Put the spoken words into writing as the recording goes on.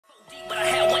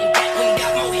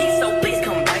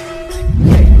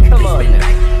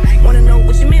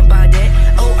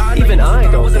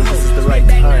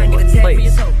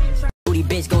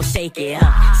bitch gon' shake it,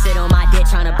 huh? Sit on my dick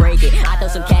tryna break it. I throw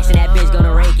some cash and that bitch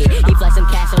gonna rake it. He flex some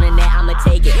cash on the net, I'ma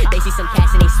take it. They see some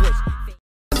cash and they switch.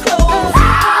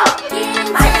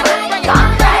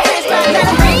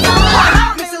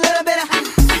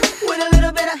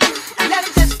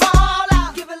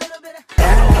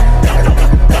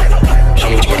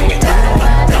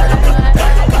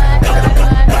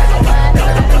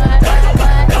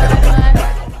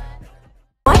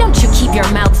 Why don't you keep your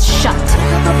mouth shut?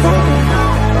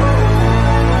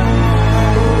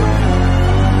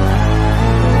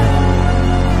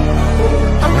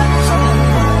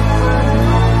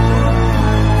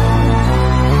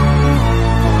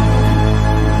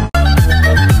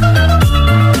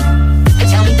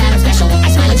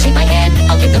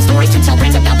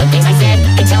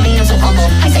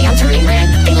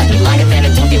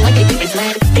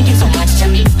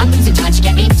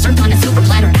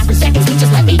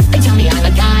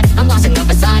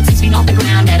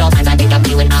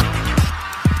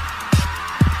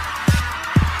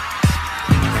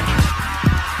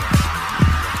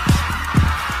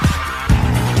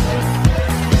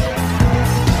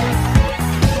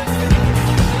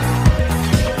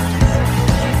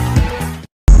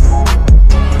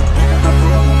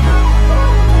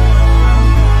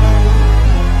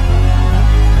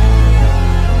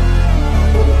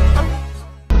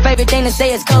 Favorite thing to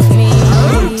say is go for me.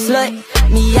 Slut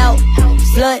me out,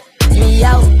 slut me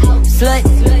out, slut,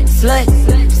 slut,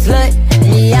 slut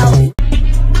me out.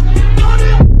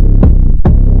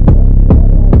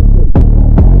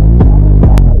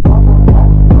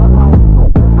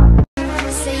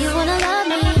 Say you wanna love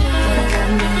me, you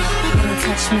wanna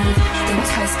touch me, think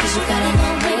twice 'cause you got a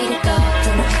long way to go.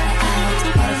 Don't know how to act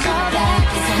or to fall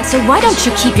back. So why don't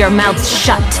you keep your mouth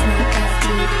shut?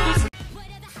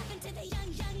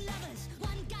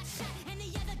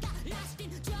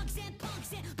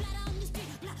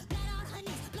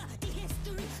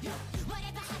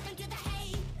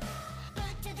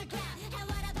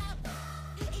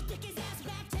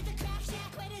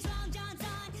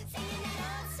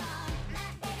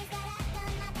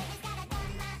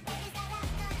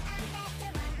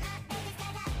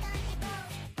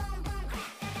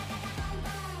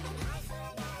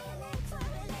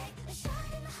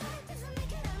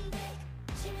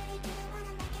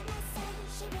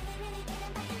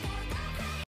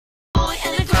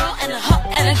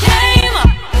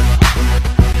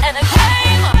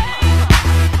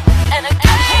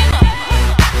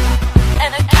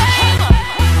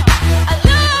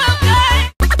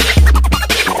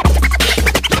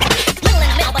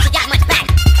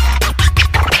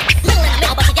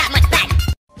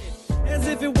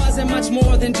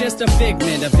 More than just a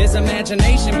figment of his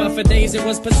imagination, but for days it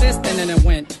was persistent and it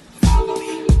went.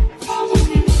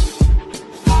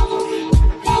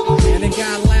 And it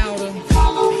got louder.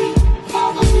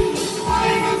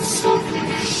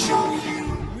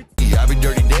 I be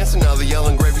dirty dancing, now the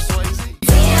yelling gravy Swayze.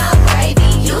 Damn,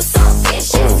 gravy, you so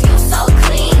vicious, you so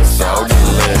clean, so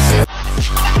delicious.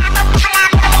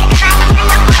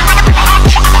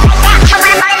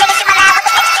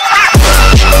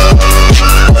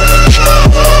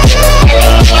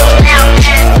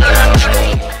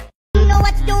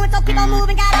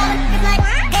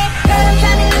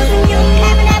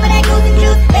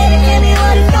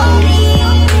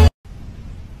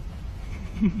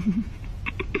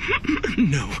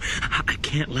 No, I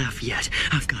can't laugh yet.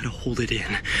 I've got to hold it in.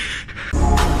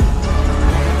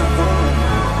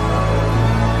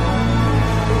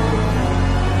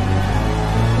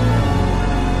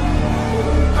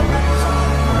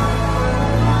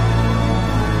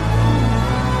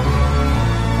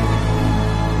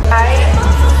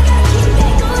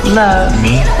 Love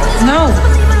Me? No.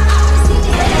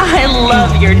 I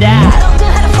love your dad.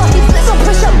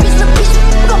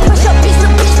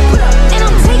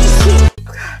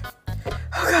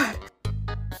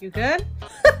 You good?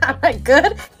 Am I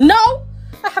good? No!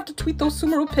 I have to tweet those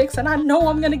Sumeru pics and I know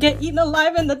I'm gonna get eaten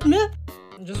alive in the myth.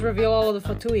 Just reveal all of the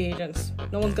Fatui agents.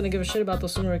 No one's gonna give a shit about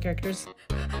those Sumeru characters.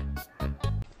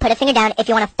 Put a finger down if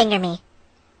you want to finger me.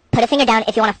 Put a finger down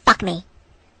if you want to fuck me.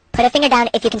 Put a finger down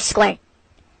if you can squirt.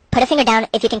 Put a finger down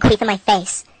if you can queef in my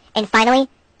face. And finally,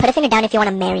 put a finger down if you want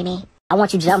to marry me. I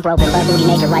want you jump rope and butt booty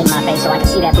naked right in my face so I can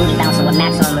see that booty bouncing with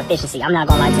maximum efficiency. I'm not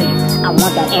gonna lie to you. I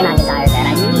want that and I desire that.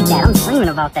 I need that. I'm dreaming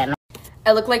about that, man.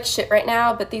 I look like shit right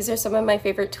now, but these are some of my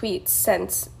favorite tweets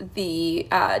since the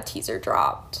teaser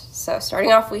dropped. So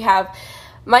starting off, we have,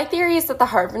 my theory is that the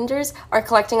harbingers are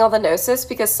collecting all the gnosis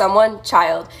because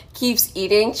child, keeps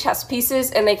eating chess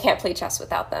pieces and they can't play chess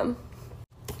without them.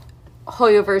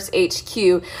 Hoyoverse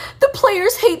HQ. The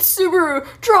players hate Subaru.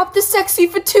 Drop the sexy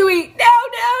Fatui.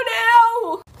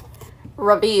 Now.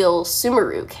 Reveal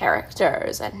Subaru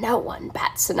characters and no one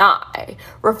bats an eye.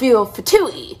 Reveal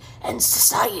Fatui and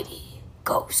society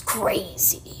goes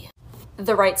crazy.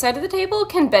 The right side of the table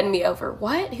can bend me over.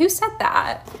 What? Who said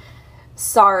that?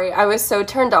 Sorry, I was so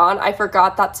turned on, I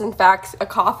forgot that's in fact a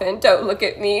coffin. Don't look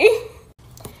at me.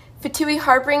 Fatui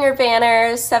Harbinger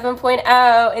banners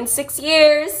 7.0 in 6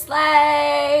 years.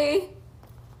 Slay!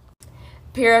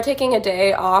 Piero taking a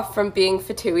day off from being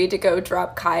Fatui to go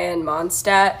drop Kaya and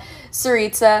Mondstadt.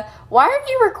 Saritza, why are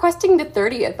you requesting the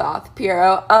 30th off,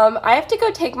 Piero? I have to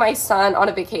go take my son on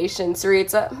a vacation.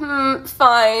 Saritza,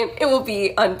 fine, it will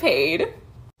be unpaid.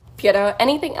 Piero,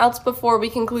 anything else before we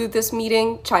conclude this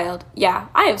meeting? Child, yeah,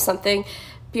 I have something.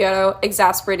 Piero,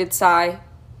 exasperated sigh.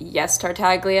 Yes,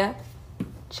 Tartaglia.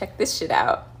 Check this shit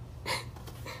out.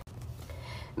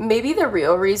 Maybe the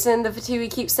real reason the Fatui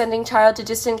keep sending Child to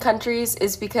distant countries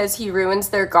is because he ruins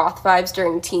their goth vibes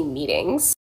during team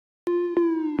meetings.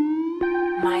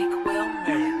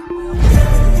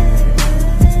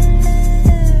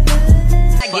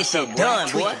 I get shit done,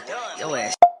 boy. Your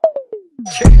ass.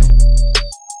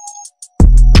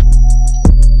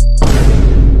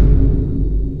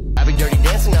 I be dirty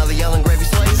dancing, now the yelling gravy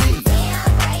slazy.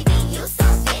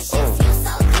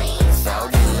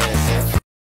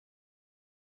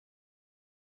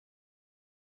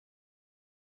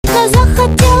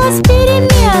 Захотелось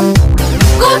перемен.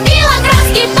 Купила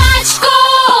краски пачку.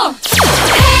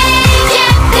 Эй,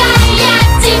 детка, я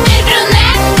теперь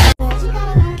брюнетка.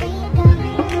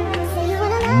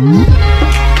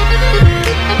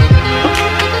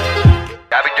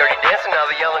 I be dirty dancing, now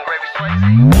the yelling gravy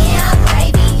slazy. Yeah,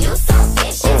 baby, you so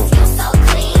vicious, you so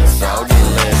clean, so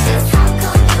delicious. How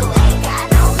come you ain't got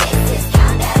no misses?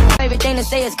 Count that. Favorite thing to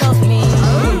say is go for me.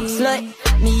 Slut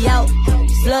me out,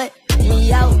 slut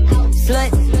me out, slut,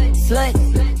 slut.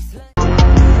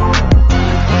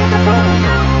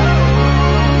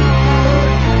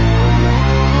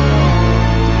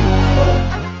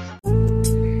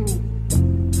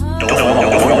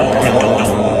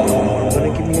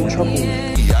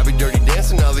 I be dirty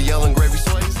dancing, now the yelling gravy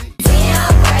slazy. Yeah,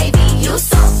 baby, you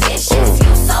so vicious,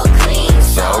 you so clean,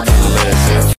 so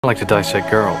delicious. I like to dissect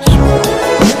girls.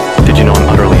 Did you know I'm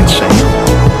utterly insane?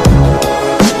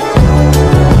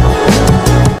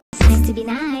 To be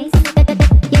nice.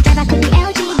 Your driver could be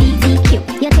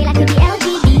LGBTQ. Your trailer could be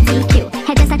LGBTQ.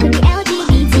 Hairdresser could be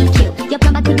LGBTQ. Your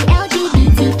plumber could be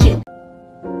LGBTQ.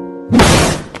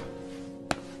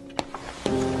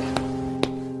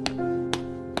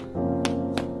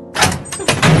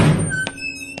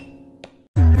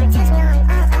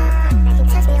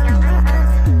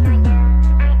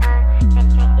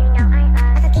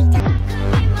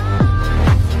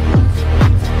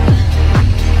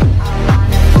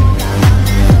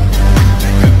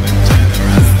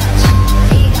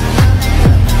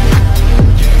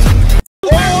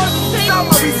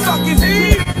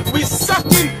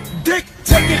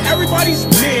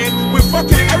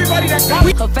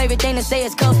 Her favorite thing to say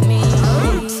is go for me.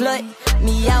 Slut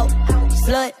me out,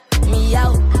 slut me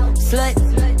out, slut,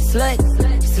 slut,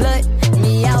 slut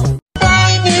me out.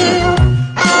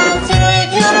 I'll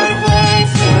take your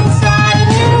place inside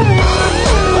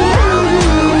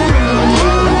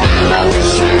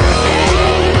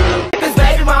This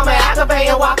baby mama activate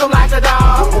and walk 'em like a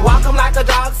dog. Walk 'em like a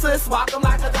dog, sis. Walk 'em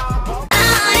like a dog. I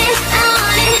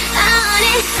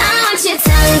want your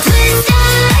tongue twister.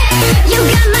 You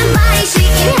got my body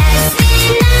shaking, head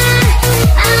spinner.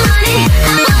 I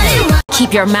want it.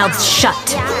 Keep your mouth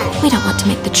shut. We don't want to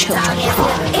make the children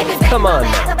cry. Come on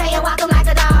now.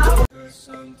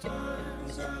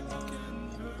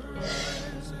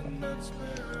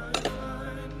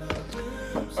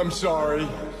 I'm sorry.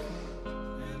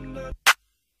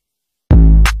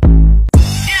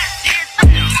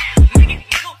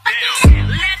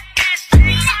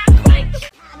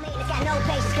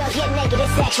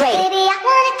 Baby, I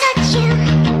wanna touch you.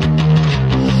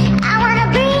 I wanna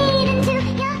breathe into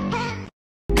your breath.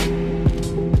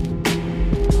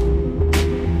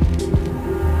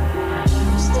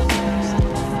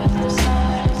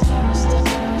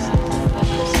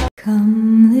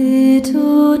 Come,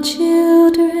 little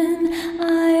children,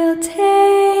 I'll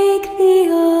take thee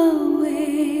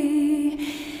away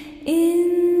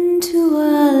into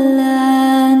a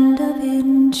land of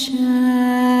enchantment.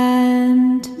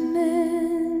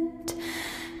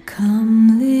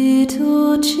 Come,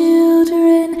 little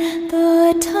children,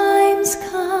 the time's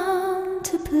come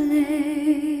to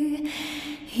play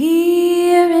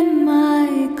here in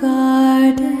my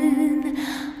garden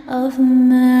of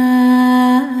magic.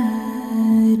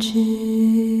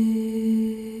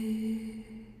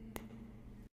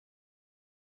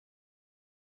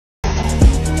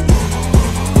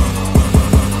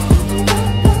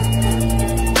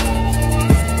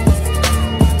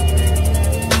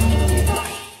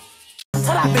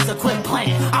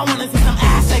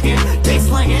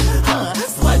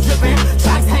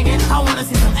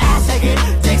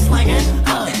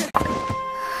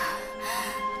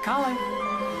 Colin,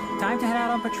 time to head out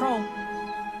on patrol.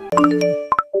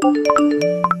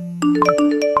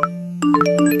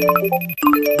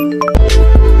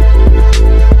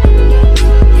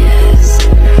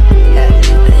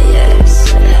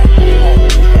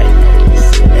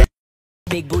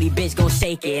 Big booty bitch gon'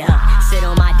 shake it, huh? Sit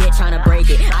on my dick tryna break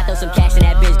it. I throw some cash and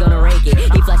that bitch gonna rake it.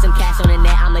 He flex some cash on the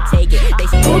net, I'ma take it. They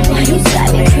say, You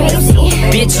drive me crazy.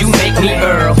 Bitch, you make me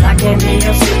Earl. I can't be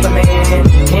your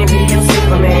Superman. Can't be your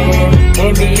Superman.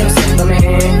 Can't be your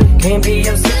Superman. Can't be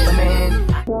your Superman.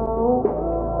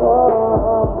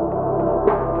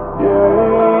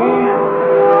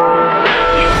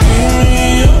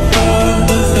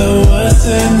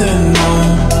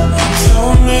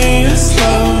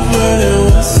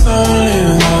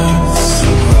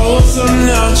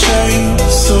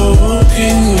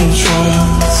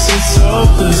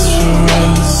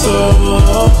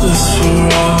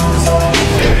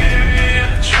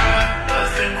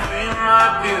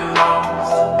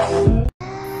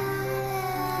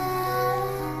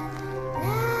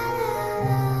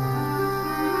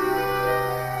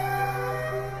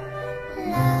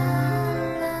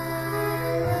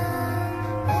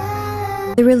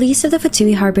 The release of the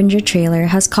Fatui Harbinger trailer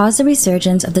has caused a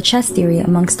resurgence of the chess theory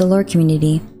amongst the lore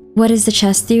community. What is the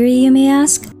chess theory, you may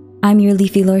ask? I'm your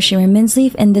leafy lore shimmer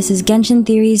Minsleaf, and this is Genshin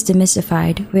Theories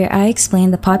Demystified, where I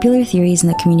explain the popular theories in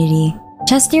the community.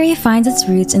 Chess theory finds its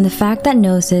roots in the fact that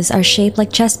noses are shaped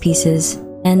like chess pieces,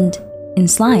 and in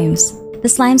slimes. The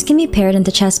slimes can be paired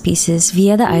into chess pieces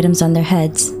via the items on their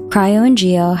heads. Cryo and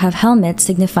Geo have helmets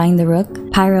signifying the rook,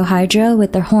 Pyrohydro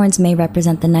with their horns may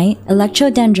represent the knight,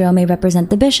 Electrodendro may represent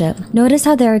the bishop. Notice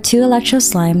how there are two Electro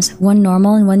slimes, one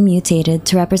normal and one mutated,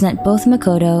 to represent both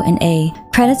Makoto and A.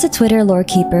 Credits to Twitter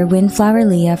lorekeeper Windflower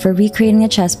Leah for recreating the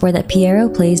chessboard that Piero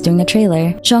plays during the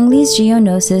trailer. Zhongli's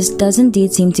Geonosis does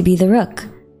indeed seem to be the rook.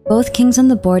 Both kings on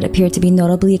the board appear to be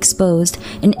notably exposed,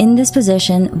 and in this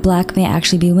position, black may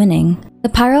actually be winning. The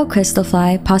Pyro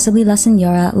Crystalfly, possibly La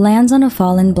Senora, lands on a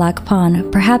fallen black pawn,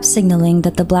 perhaps signaling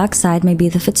that the black side may be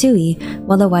the Fatui,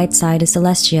 while the white side is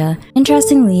Celestia.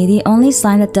 Interestingly, the only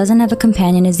slime that doesn't have a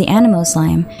companion is the Animo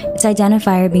slime, its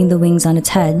identifier being the wings on its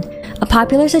head. A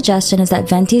popular suggestion is that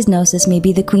Venti's Gnosis may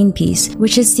be the queen piece,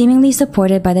 which is seemingly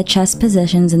supported by the chess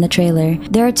positions in the trailer.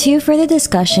 There are two further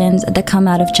discussions that come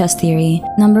out of chess theory.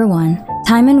 Number 1.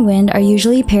 Time and wind are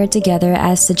usually paired together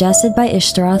as suggested by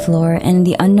Ishtaroth lore and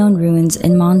the unknown ruins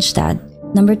in Mondstadt.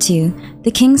 Number 2.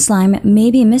 The king slime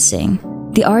may be missing.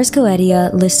 The Ars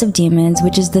Goetia list of demons,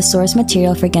 which is the source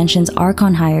material for Genshin's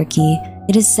Archon hierarchy,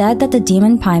 it is said that the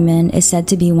demon Paimon is said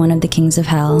to be one of the kings of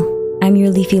hell. I'm your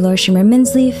leafy lore shimmer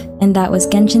Minsleaf, and that was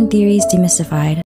Genshin Theories Demystified.